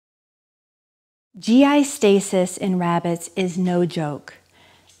GI stasis in rabbits is no joke.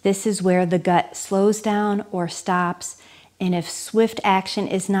 This is where the gut slows down or stops, and if swift action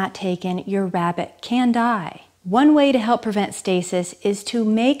is not taken, your rabbit can die. One way to help prevent stasis is to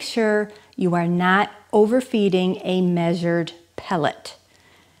make sure you are not overfeeding a measured pellet.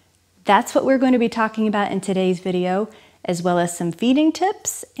 That's what we're going to be talking about in today's video, as well as some feeding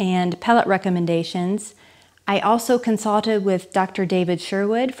tips and pellet recommendations. I also consulted with Dr. David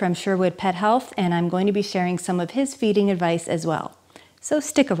Sherwood from Sherwood Pet Health, and I'm going to be sharing some of his feeding advice as well. So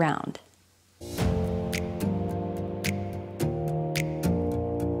stick around.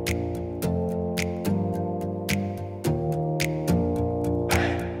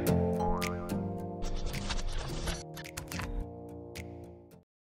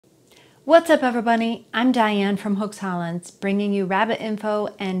 What's up everybody? I'm Diane from Hollands, bringing you rabbit info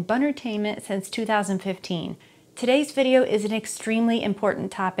and bunnertainment since 2015. Today's video is an extremely important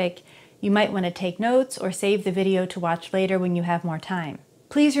topic. You might want to take notes or save the video to watch later when you have more time.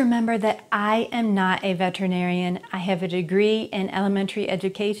 Please remember that I am not a veterinarian. I have a degree in elementary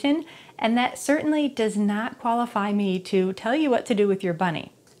education, and that certainly does not qualify me to tell you what to do with your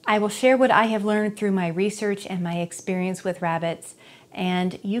bunny. I will share what I have learned through my research and my experience with rabbits,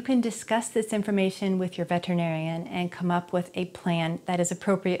 and you can discuss this information with your veterinarian and come up with a plan that is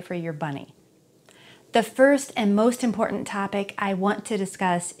appropriate for your bunny. The first and most important topic I want to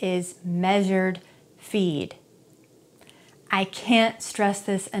discuss is measured feed. I can't stress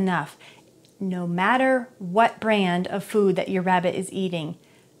this enough. No matter what brand of food that your rabbit is eating,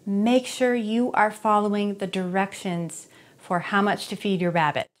 make sure you are following the directions for how much to feed your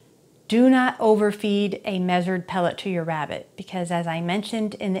rabbit. Do not overfeed a measured pellet to your rabbit because, as I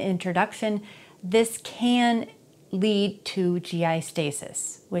mentioned in the introduction, this can lead to GI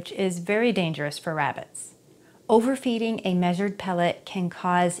stasis, which is very dangerous for rabbits. Overfeeding a measured pellet can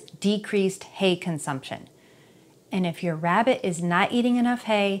cause decreased hay consumption. And if your rabbit is not eating enough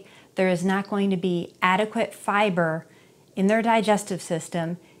hay, there is not going to be adequate fiber in their digestive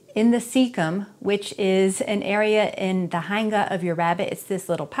system, in the cecum, which is an area in the hindgut of your rabbit. It's this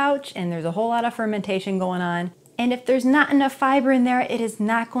little pouch, and there's a whole lot of fermentation going on. And if there's not enough fiber in there, it is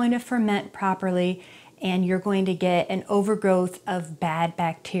not going to ferment properly, and you're going to get an overgrowth of bad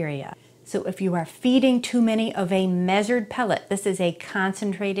bacteria. So if you are feeding too many of a measured pellet, this is a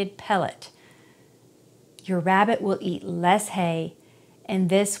concentrated pellet, your rabbit will eat less hay, and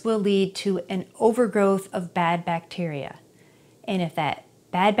this will lead to an overgrowth of bad bacteria. And if that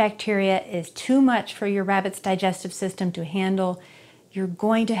bad bacteria is too much for your rabbit's digestive system to handle, you're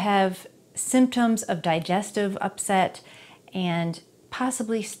going to have symptoms of digestive upset and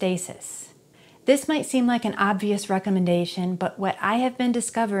possibly stasis. This might seem like an obvious recommendation, but what I have been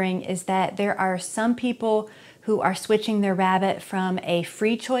discovering is that there are some people who are switching their rabbit from a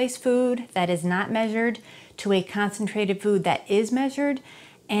free choice food that is not measured to a concentrated food that is measured,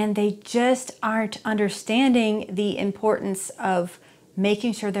 and they just aren't understanding the importance of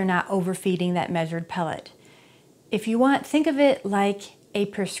making sure they're not overfeeding that measured pellet. If you want, think of it like a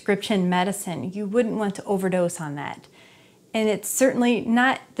prescription medicine. You wouldn't want to overdose on that. And it's certainly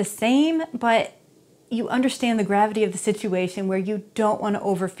not the same, but you understand the gravity of the situation where you don't want to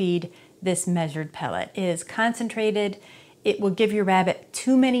overfeed this measured pellet. It is concentrated. It will give your rabbit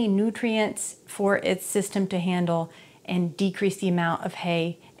too many nutrients for its system to handle and decrease the amount of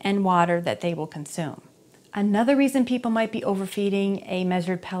hay and water that they will consume. Another reason people might be overfeeding a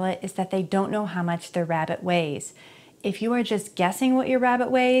measured pellet is that they don't know how much their rabbit weighs. If you are just guessing what your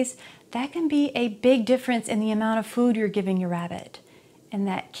rabbit weighs, that can be a big difference in the amount of food you're giving your rabbit, and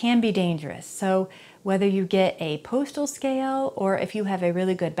that can be dangerous. So whether you get a postal scale or if you have a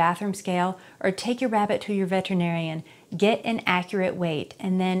really good bathroom scale, or take your rabbit to your veterinarian, get an accurate weight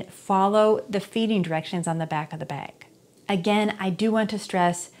and then follow the feeding directions on the back of the bag. Again, I do want to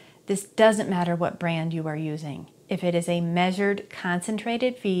stress, this doesn't matter what brand you are using. If it is a measured,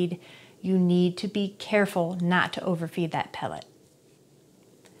 concentrated feed, you need to be careful not to overfeed that pellet.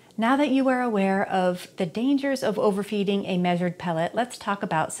 Now that you are aware of the dangers of overfeeding a measured pellet, let's talk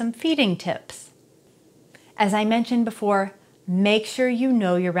about some feeding tips. As I mentioned before, make sure you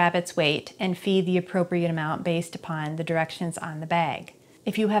know your rabbit's weight and feed the appropriate amount based upon the directions on the bag.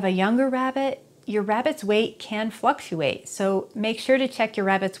 If you have a younger rabbit, your rabbit's weight can fluctuate, so make sure to check your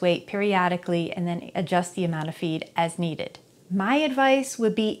rabbit's weight periodically and then adjust the amount of feed as needed. My advice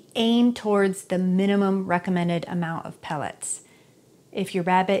would be aim towards the minimum recommended amount of pellets. If your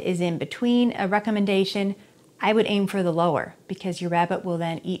rabbit is in between a recommendation, I would aim for the lower because your rabbit will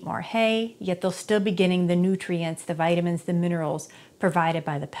then eat more hay, yet they'll still be getting the nutrients, the vitamins, the minerals provided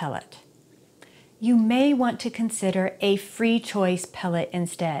by the pellet. You may want to consider a free choice pellet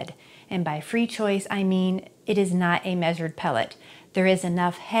instead. And by free choice, I mean it is not a measured pellet. There is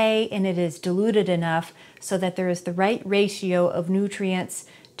enough hay and it is diluted enough so that there is the right ratio of nutrients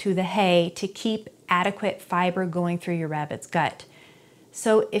to the hay to keep adequate fiber going through your rabbit's gut.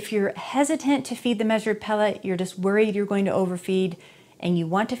 So if you're hesitant to feed the measured pellet, you're just worried you're going to overfeed, and you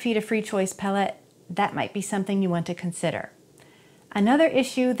want to feed a free choice pellet, that might be something you want to consider. Another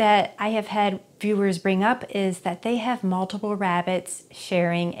issue that I have had viewers bring up is that they have multiple rabbits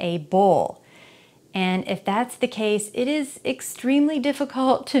sharing a bowl. And if that's the case, it is extremely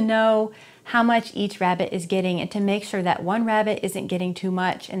difficult to know how much each rabbit is getting and to make sure that one rabbit isn't getting too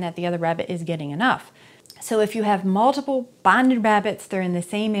much and that the other rabbit is getting enough. So if you have multiple bonded rabbits, they're in the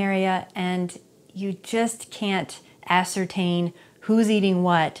same area, and you just can't ascertain who's eating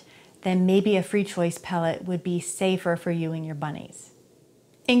what, then maybe a free choice pellet would be safer for you and your bunnies.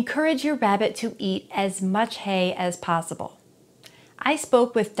 Encourage your rabbit to eat as much hay as possible. I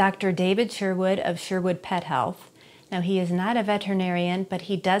spoke with Dr. David Sherwood of Sherwood Pet Health. Now, he is not a veterinarian, but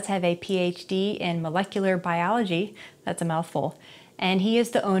he does have a PhD in molecular biology. That's a mouthful. And he is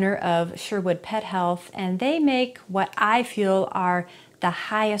the owner of Sherwood Pet Health, and they make what I feel are the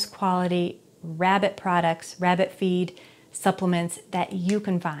highest quality rabbit products, rabbit feed supplements that you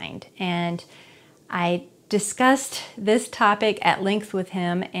can find. And I discussed this topic at length with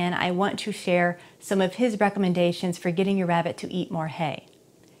him, and I want to share some of his recommendations for getting your rabbit to eat more hay.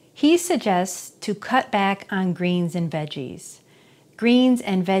 He suggests to cut back on greens and veggies. Greens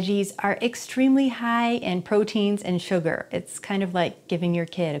and veggies are extremely high in proteins and sugar. It's kind of like giving your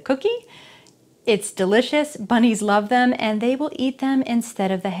kid a cookie. It's delicious, bunnies love them, and they will eat them instead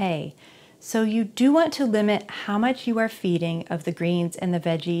of the hay. So you do want to limit how much you are feeding of the greens and the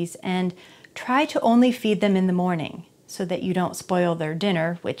veggies, and try to only feed them in the morning so that you don't spoil their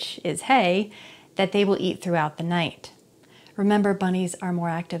dinner, which is hay, that they will eat throughout the night. Remember, bunnies are more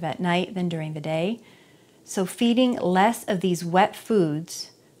active at night than during the day. So feeding less of these wet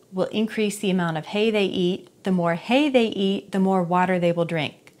foods will increase the amount of hay they eat. The more hay they eat, the more water they will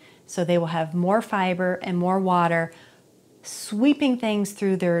drink. So they will have more fiber and more water sweeping things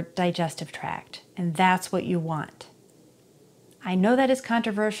through their digestive tract. And that's what you want. I know that is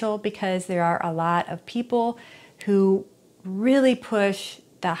controversial because there are a lot of people who really push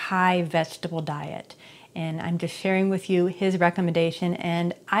the high vegetable diet. And I'm just sharing with you his recommendation,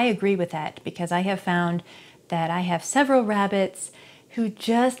 and I agree with that because I have found that I have several rabbits who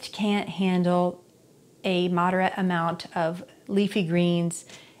just can't handle a moderate amount of leafy greens.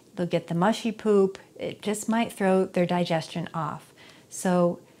 They'll get the mushy poop. It just might throw their digestion off.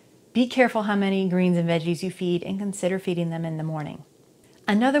 So be careful how many greens and veggies you feed, and consider feeding them in the morning.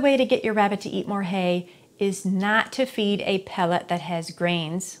 Another way to get your rabbit to eat more hay is not to feed a pellet that has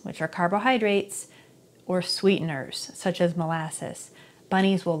grains, which are carbohydrates, or sweeteners, such as molasses.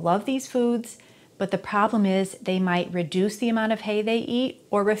 Bunnies will love these foods, but the problem is they might reduce the amount of hay they eat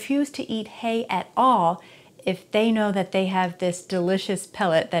or refuse to eat hay at all if they know that they have this delicious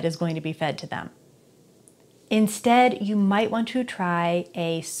pellet that is going to be fed to them. Instead, you might want to try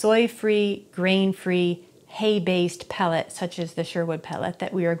a soy-free, grain-free, hay-based pellet, such as the Sherwood pellet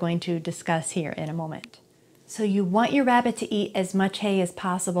that we are going to discuss here in a moment. So you want your rabbit to eat as much hay as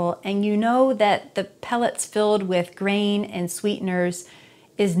possible, and you know that the pellets filled with grain and sweeteners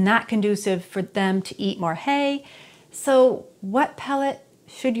is not conducive for them to eat more hay. So what pellet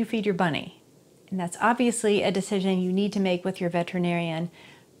should you feed your bunny? And that's obviously a decision you need to make with your veterinarian,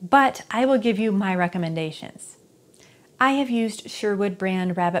 but I will give you my recommendations. I have used Sherwood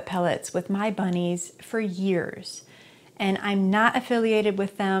brand rabbit pellets with my bunnies for years, and I'm not affiliated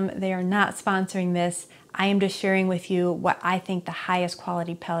with them. They are not sponsoring this. I am just sharing with you what I think the highest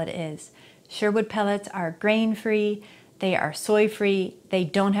quality pellet is. Sherwood pellets are grain-free, they are soy-free, they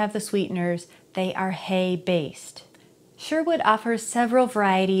don't have the sweeteners, they are hay-based. Sherwood offers several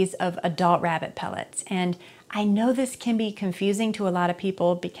varieties of adult rabbit pellets, and I know this can be confusing to a lot of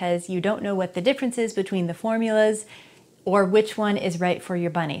people because you don't know what the difference is between the formulas or which one is right for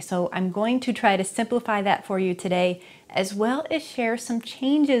your bunny. So I'm going to try to simplify that for you today, as well as share some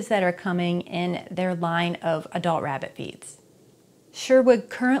changes that are coming in their line of adult rabbit feeds. Sherwood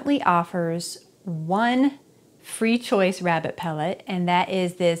currently offers one free choice rabbit pellet, and that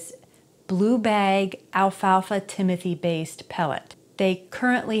is this blue bag alfalfa timothy based pellet. They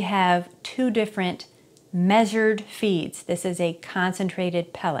currently have two different measured feeds. This is a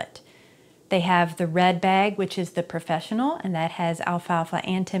concentrated pellet. They have the red bag, which is the professional, and that has alfalfa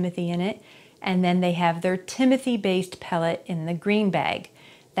and timothy in it. And then they have their timothy-based pellet in the green bag.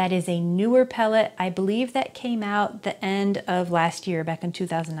 That is a newer pellet. I believe that came out the end of last year, back in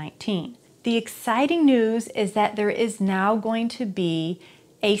 2019. The exciting news is that there is now going to be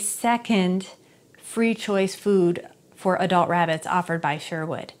a second free choice food for adult rabbits offered by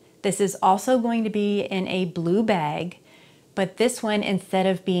Sherwood. This is also going to be in a blue bag, but this one, instead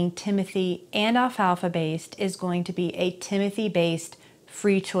of being Timothy and alfalfa based, is going to be a Timothy based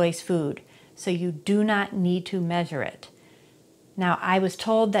free choice food. So you do not need to measure it. Now, I was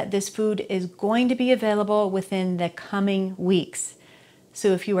told that this food is going to be available within the coming weeks.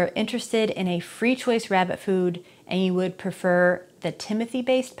 So if you are interested in a free choice rabbit food and you would prefer the Timothy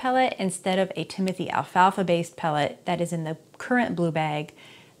based pellet instead of a Timothy alfalfa based pellet that is in the current blue bag,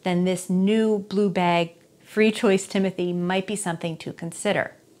 then this new blue bag free choice Timothy might be something to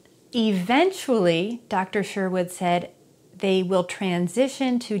consider. Eventually, Dr. Sherwood said they will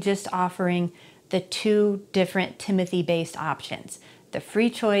transition to just offering the two different Timothy based options, the free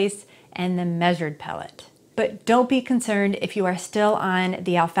choice and the measured pellet. But don't be concerned if you are still on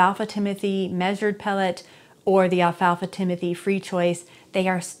the alfalfa Timothy measured pellet or the alfalfa Timothy free choice. They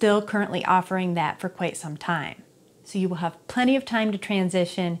are still currently offering that for quite some time. So you will have plenty of time to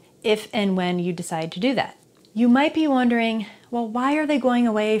transition if and when you decide to do that. You might be wondering, well, why are they going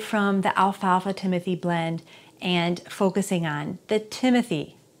away from the alfalfa Timothy blend and focusing on the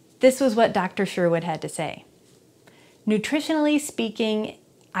Timothy? This was what Dr. Sherwood had to say. Nutritionally speaking,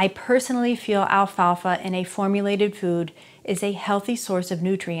 I personally feel alfalfa in a formulated food is a healthy source of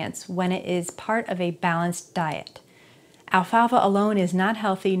nutrients when it is part of a balanced diet. Alfalfa alone is not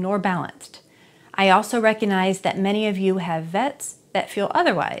healthy nor balanced. I also recognize that many of you have vets that feel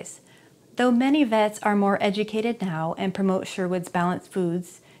otherwise, though many vets are more educated now and promote Sherwood's balanced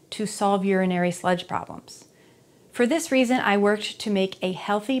foods to solve urinary sludge problems. For this reason, I worked to make a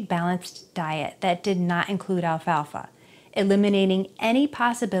healthy, balanced diet that did not include alfalfa, eliminating any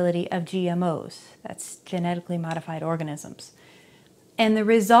possibility of GMOs, that's genetically modified organisms. And the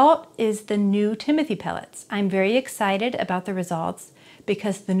result is the new Timothy pellets. I'm very excited about the results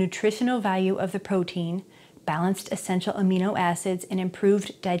because the nutritional value of the protein, balanced essential amino acids, and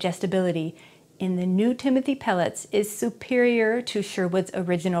improved digestibility in the new Timothy pellets is superior to Sherwood's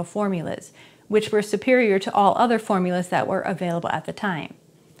original formulas, which were superior to all other formulas that were available at the time.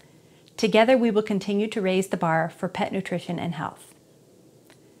 Together, we will continue to raise the bar for pet nutrition and health.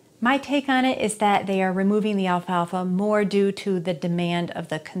 My take on it is that they are removing the alfalfa more due to the demand of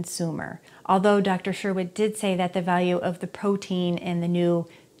the consumer, although Dr. Sherwood did say that the value of the protein in the new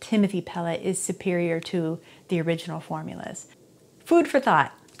Timothy pellet is superior to the original formulas. Food for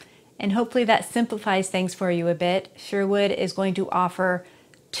thought, and hopefully that simplifies things for you a bit. Sherwood is going to offer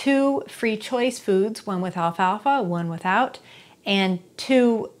 2 free choice foods, one with alfalfa, one without, and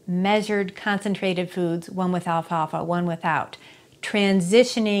 2 measured concentrated foods, one with alfalfa, one without,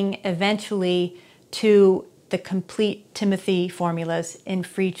 transitioning eventually to the complete Timothy formulas in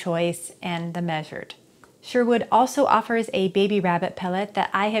free choice and the measured. Sherwood also offers a baby rabbit pellet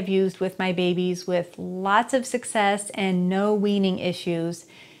that I have used with my babies with lots of success and no weaning issues.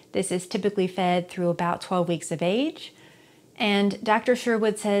 This is typically fed through about 12 weeks of age. And Dr.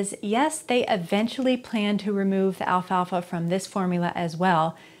 Sherwood says, yes, they eventually plan to remove the alfalfa from this formula as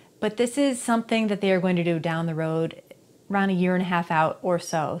well, but this is something that they are going to do down the road, around 1.5 years out or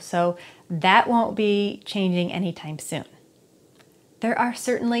so. So that won't be changing anytime soon. There are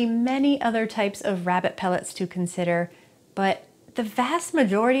certainly many other types of rabbit pellets to consider, but the vast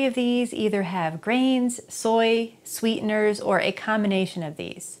majority of these either have grains, soy, sweeteners, or a combination of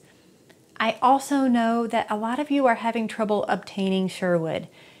these. I also know that a lot of you are having trouble obtaining Sherwood.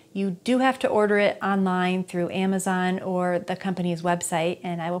 You do have to order it online through Amazon or the company's website,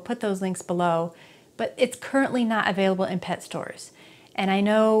 and I will put those links below, but it's currently not available in pet stores. And I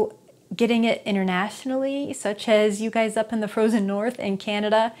know getting it internationally, such as you guys up in the frozen north in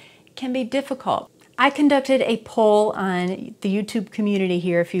Canada, can be difficult. I conducted a poll on the YouTube community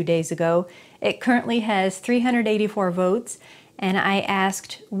here a few days ago. It currently has 384 votes. And I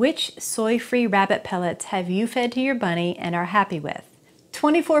asked, which soy-free rabbit pellets have you fed to your bunny and are happy with?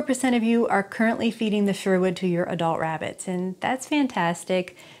 24% of you are currently feeding the Sherwood to your adult rabbits, and that's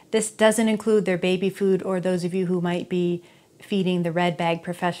fantastic. This doesn't include their baby food or those of you who might be feeding the Red Bag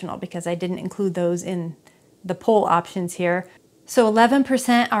Professional, because I didn't include those in the poll options here. So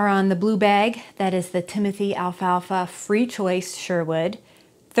 11% are on the blue bag, that is the Timothy Alfalfa Free Choice Sherwood.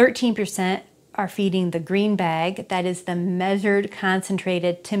 13% are feeding the green bag, that is the measured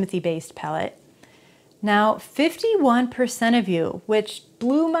concentrated Timothy-based pellet. Now, 51% of you, which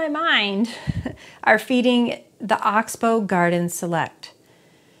blew my mind, are feeding the Oxbow Garden Select.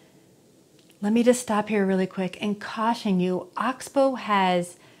 Let me just stop here really quick and caution you, Oxbow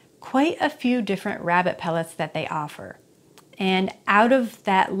has quite a few different rabbit pellets that they offer. And out of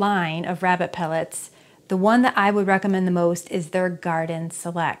that line of rabbit pellets, The one that I would recommend the most is their Garden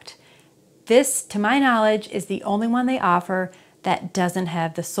Select. This, to my knowledge, is the only one they offer that doesn't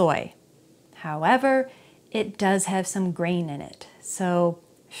have the soy. However, it does have some grain in it. So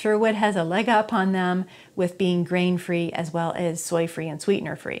Sherwood has a leg up on them with being grain-free as well as soy-free and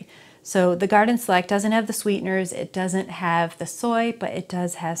sweetener-free. So the Garden Select doesn't have the sweeteners, it doesn't have the soy, but it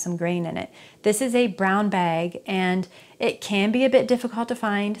does have some grain in it. This is a brown bag and it can be a bit difficult to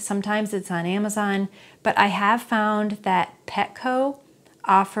find. Sometimes it's on Amazon, but I have found that Petco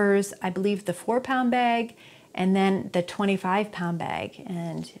offers, I believe, the 4-pound bag and then the 25-pound bag,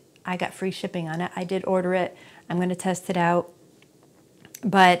 and I got free shipping on it. I did order it. I'm going to test it out,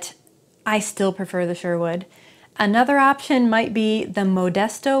 but I still prefer the Sherwood. Another option might be the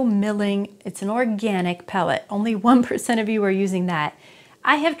Modesto Milling. It's an organic pellet. Only 1% of you are using that.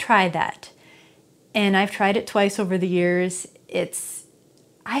 I have tried that, and I've tried it twice over the years.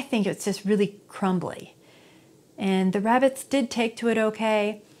 I think it's just really crumbly, and the rabbits did take to it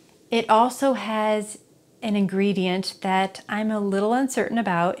okay. It also has an ingredient that I'm a little uncertain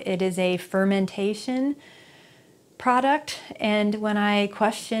about. It is a fermentation product, and when I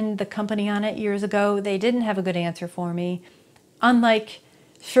questioned the company on it years ago, they didn't have a good answer for me. Unlike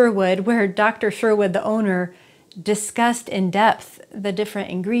Sherwood, where Dr. Sherwood, the owner, discussed in depth the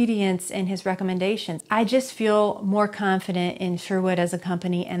different ingredients in his recommendations, I just feel more confident in Sherwood as a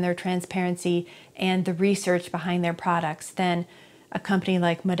company and their transparency and the research behind their products than a company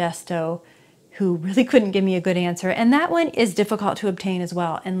like Modesto, who really couldn't give me a good answer. And that one is difficult to obtain as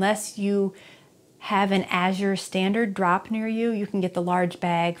well. Unless you have an Azure standard drop near you, you can get the large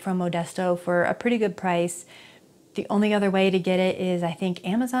bag from Modesto for a pretty good price. The only other way to get it is, I think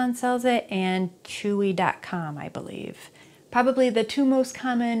Amazon sells it and Chewy.com, I believe. Probably the two most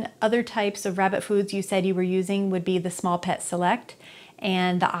common other types of rabbit foods you said you were using would be the Small Pet Select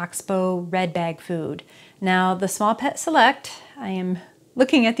and the Oxbow Red Bag food. Now, the Small Pet Select, I am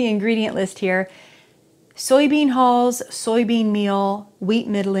looking at the ingredient list here: soybean hulls, soybean meal, wheat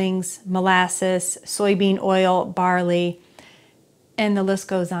middlings, molasses, soybean oil, barley, and the list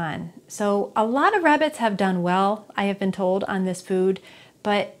goes on. So a lot of rabbits have done well, I have been told, on this food,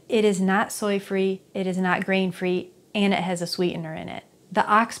 but it is not soy-free, it is not grain-free, and it has a sweetener in it. The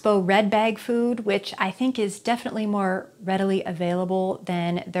Oxbow Red Bag food, which I think is definitely more readily available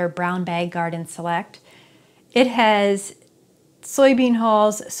than their brown bag Garden Select, it has soybean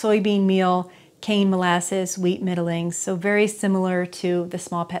hulls, soybean meal, cane molasses, wheat middlings, so very similar to the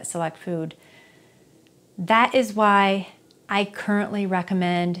Small Pet Select food. That is why I currently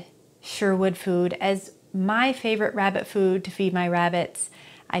recommend Sherwood food as my favorite rabbit food to feed my rabbits.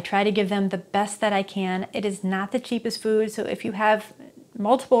 I try to give them the best that I can. It is not the cheapest food, so if you have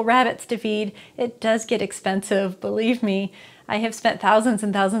multiple rabbits to feed, it does get expensive, believe me. I have spent thousands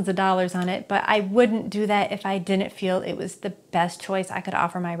and thousands of dollars on it, but I wouldn't do that if I didn't feel it was the best choice I could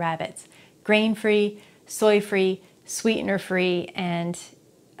offer my rabbits. Grain-free, soy-free, sweetener-free, and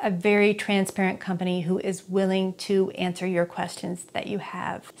a very transparent company who is willing to answer your questions that you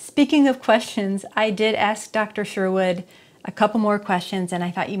have. Speaking of questions, I did ask Dr. Sherwood a couple more questions, and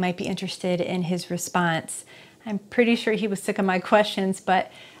I thought you might be interested in his response. I'm pretty sure he was sick of my questions,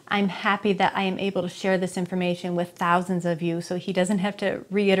 but I'm happy that I am able to share this information with thousands of you so he doesn't have to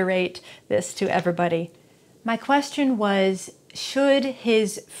reiterate this to everybody. My question was, should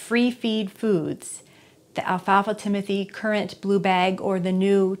his free feed foods, the Alfalfa Timothy current blue bag or the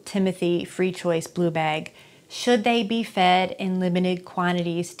new Timothy free choice blue bag, should they be fed in limited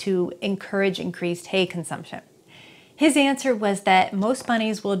quantities to encourage increased hay consumption? His answer was that most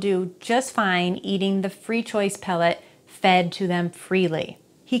bunnies will do just fine eating the free choice pellet fed to them freely.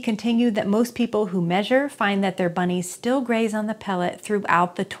 He continued that most people who measure find that their bunnies still graze on the pellet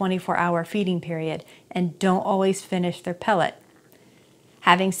throughout the 24-hour feeding period and don't always finish their pellet.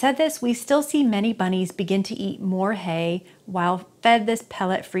 Having said this, we still see many bunnies begin to eat more hay while fed this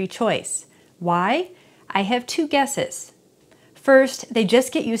pellet-free choice. Why? I have two guesses. First, they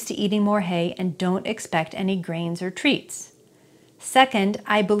just get used to eating more hay and don't expect any grains or treats. Second,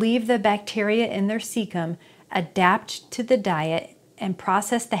 I believe the bacteria in their cecum adapt to the diet and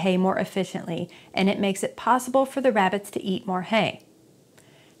process the hay more efficiently, and it makes it possible for the rabbits to eat more hay.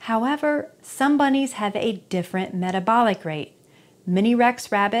 However, some bunnies have a different metabolic rate. Mini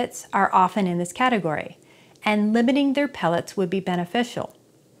Rex rabbits are often in this category, and limiting their pellets would be beneficial.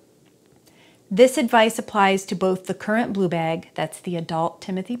 This advice applies to both the current blue bag, that's the adult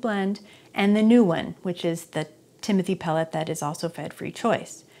Timothy blend, and the new one, which is the Timothy pellet that is also fed free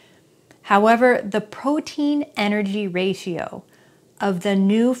choice. However, the protein energy ratio of the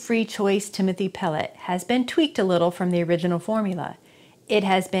new free choice Timothy pellet has been tweaked a little from the original formula. It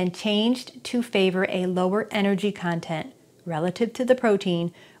has been changed to favor a lower energy content relative to the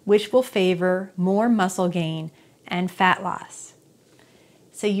protein, which will favor more muscle gain and fat loss.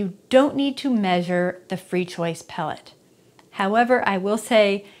 So you don't need to measure the free choice pellet. However, I will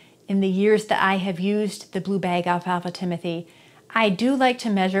say in the years that I have used the Blue Bag Alfalfa Timothy, I do like to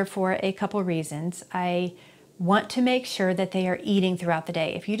measure for a couple reasons. I want to make sure that they are eating throughout the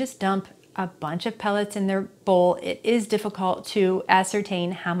day. If you just dump a bunch of pellets in their bowl, it is difficult to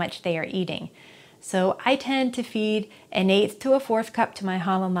ascertain how much they are eating. So I tend to feed 1/8 to 1/4 cup to my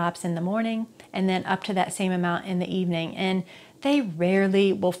Holland Lops in the morning and then up to that same amount in the evening, and they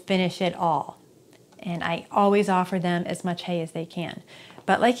rarely will finish it all. And I always offer them as much hay as they can.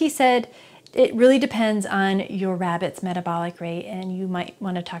 But like he said, it really depends on your rabbit's metabolic rate, and you might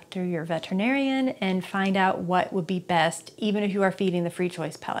want to talk to your veterinarian and find out what would be best, even if you are feeding the free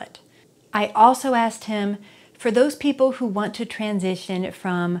choice pellet. I also asked him, for those people who want to transition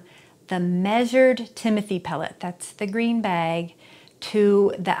from the measured Timothy pellet, that's the green bag,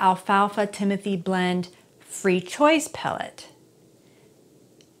 to the Alfalfa Timothy blend free choice pellet,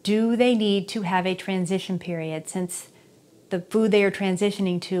 do they need to have a transition period since the food they are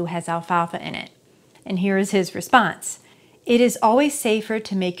transitioning to has alfalfa in it? And here is his response. It is always safer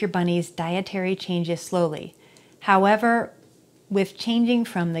to make your bunnies dietary changes slowly. However, with changing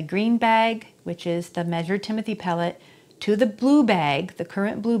from the green bag, which is the measured Timothy pellet, to the blue bag, the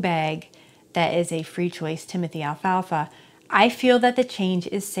current blue bag, that is a free choice Timothy alfalfa, I feel that the change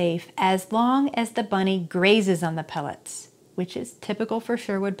is safe as long as the bunny grazes on the pellets, which is typical for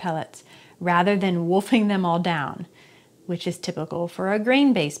Sherwood pellets, rather than wolfing them all down, which is typical for a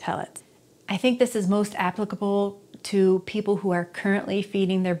grain-based pellet. I think this is most applicable to people who are currently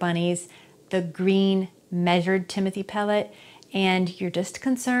feeding their bunnies the green measured Timothy pellet, and you're just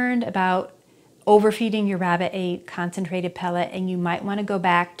concerned about overfeeding your rabbit a concentrated pellet, and you might want to go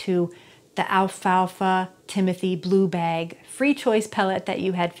back to the alfalfa Timothy blue bag free choice pellet that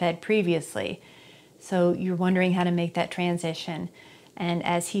you had fed previously. So you're wondering how to make that transition. And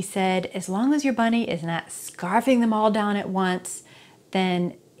as he said, as long as your bunny is not scarfing them all down at once,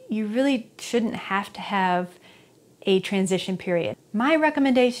 then you really shouldn't have to have a transition period. My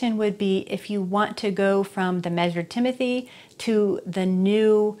recommendation would be, if you want to go from the measured Timothy to the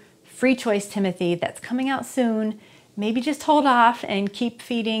new free choice Timothy that's coming out soon, maybe just hold off and keep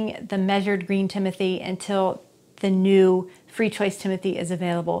feeding the measured green Timothy until the new free choice Timothy is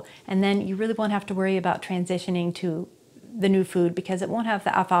available. And then you really won't have to worry about transitioning to the new food because it won't have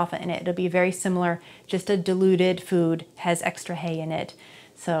the alfalfa in it. It'll be very similar, just a diluted food, has extra hay in it.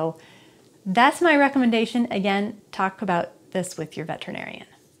 So that's my recommendation. Again, talk about this with your veterinarian.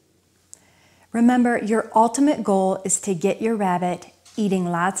 Remember, your ultimate goal is to get your rabbit eating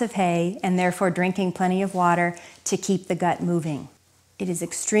lots of hay and therefore drinking plenty of water to keep the gut moving. It is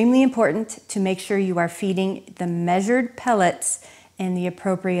extremely important to make sure you are feeding the measured pellets in the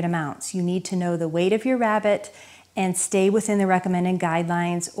appropriate amounts. You need to know the weight of your rabbit and stay within the recommended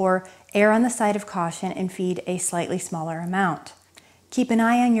guidelines, or err on the side of caution and feed a slightly smaller amount. Keep an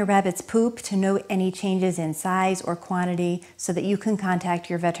eye on your rabbit's poop to note any changes in size or quantity so that you can contact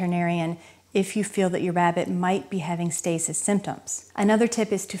your veterinarian if you feel that your rabbit might be having stasis symptoms. Another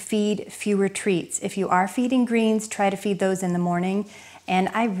tip is to feed fewer treats. If you are feeding greens, try to feed those in the morning. And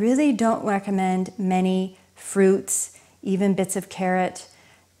I really don't recommend many fruits, even bits of carrot.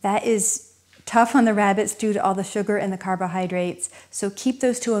 That is tough on the rabbits due to all the sugar and the carbohydrates. So keep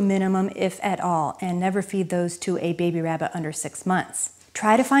those to a minimum if at all, and never feed those to a baby rabbit under 6 months.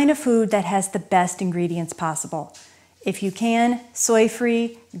 Try to find a food that has the best ingredients possible. If you can,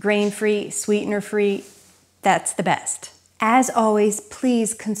 soy-free, grain-free, sweetener-free, that's the best. As always,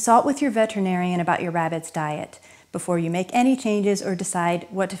 please consult with your veterinarian about your rabbit's diet before you make any changes or decide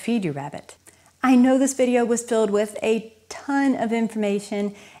what to feed your rabbit. I know this video was filled with a ton of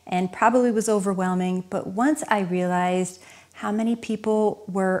information and probably was overwhelming, but once I realized how many people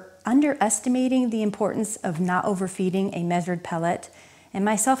were underestimating the importance of not overfeeding a measured pellet, and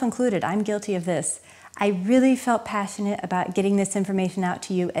myself included, I'm guilty of this, I really felt passionate about getting this information out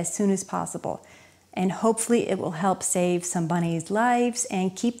to you as soon as possible. And hopefully it will help save some bunnies' lives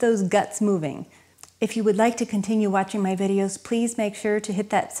and keep those guts moving. If you would like to continue watching my videos, please make sure to hit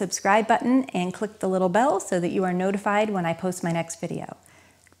that subscribe button and click the little bell so that you are notified when I post my next video.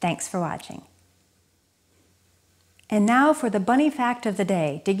 Thanks for watching. And now for the bunny fact of the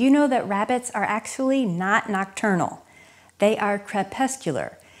day. Did you know that rabbits are actually not nocturnal? They are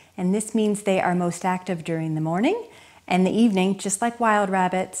crepuscular, and this means they are most active during the morning and the evening, just like wild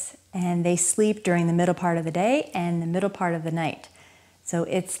rabbits, and they sleep during the middle part of the day and the middle part of the night. So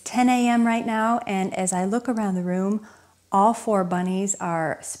it's 10 a.m. right now, and as I look around the room, All 4 bunnies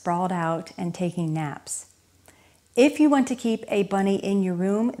are sprawled out and taking naps. If you want to keep a bunny in your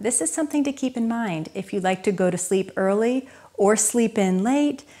room, this is something to keep in mind. If you like to go to sleep early or sleep in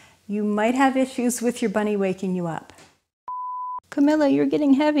late, you might have issues with your bunny waking you up. Camilla, you're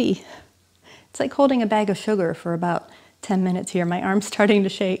getting heavy. It's like holding a bag of sugar for about 10 minutes here. My arm's starting to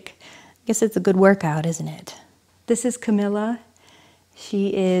shake. I guess it's a good workout, isn't it? This is Camilla.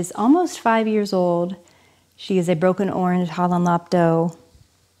 She is almost 5 years old. She is a broken orange Holland Lop.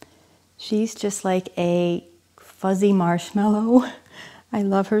 She's just like a fuzzy marshmallow. I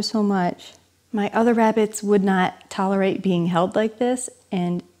love her so much. My other rabbits would not tolerate being held like this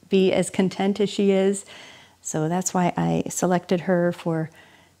and be as content as she is. So that's why I selected her for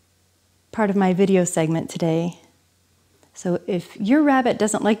part of my video segment today. So if your rabbit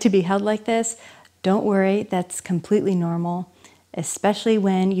doesn't like to be held like this, don't worry, that's completely normal, especially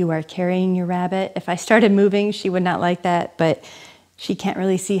when you are carrying your rabbit. If I started moving, she would not like that, but she can't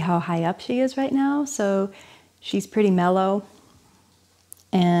really see how high up she is right now, so she's pretty mellow.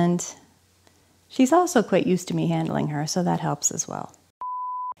 And she's also quite used to me handling her, so that helps as well.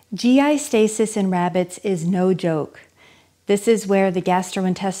 GI stasis in rabbits is no joke. This is where the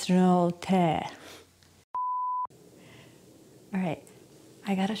gastrointestinal All right,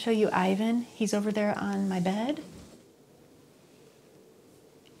 I gotta show you Ivan. He's over there on my bed.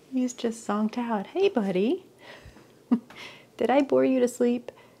 He's just zonked out. Hey, buddy. Did I bore you to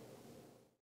sleep?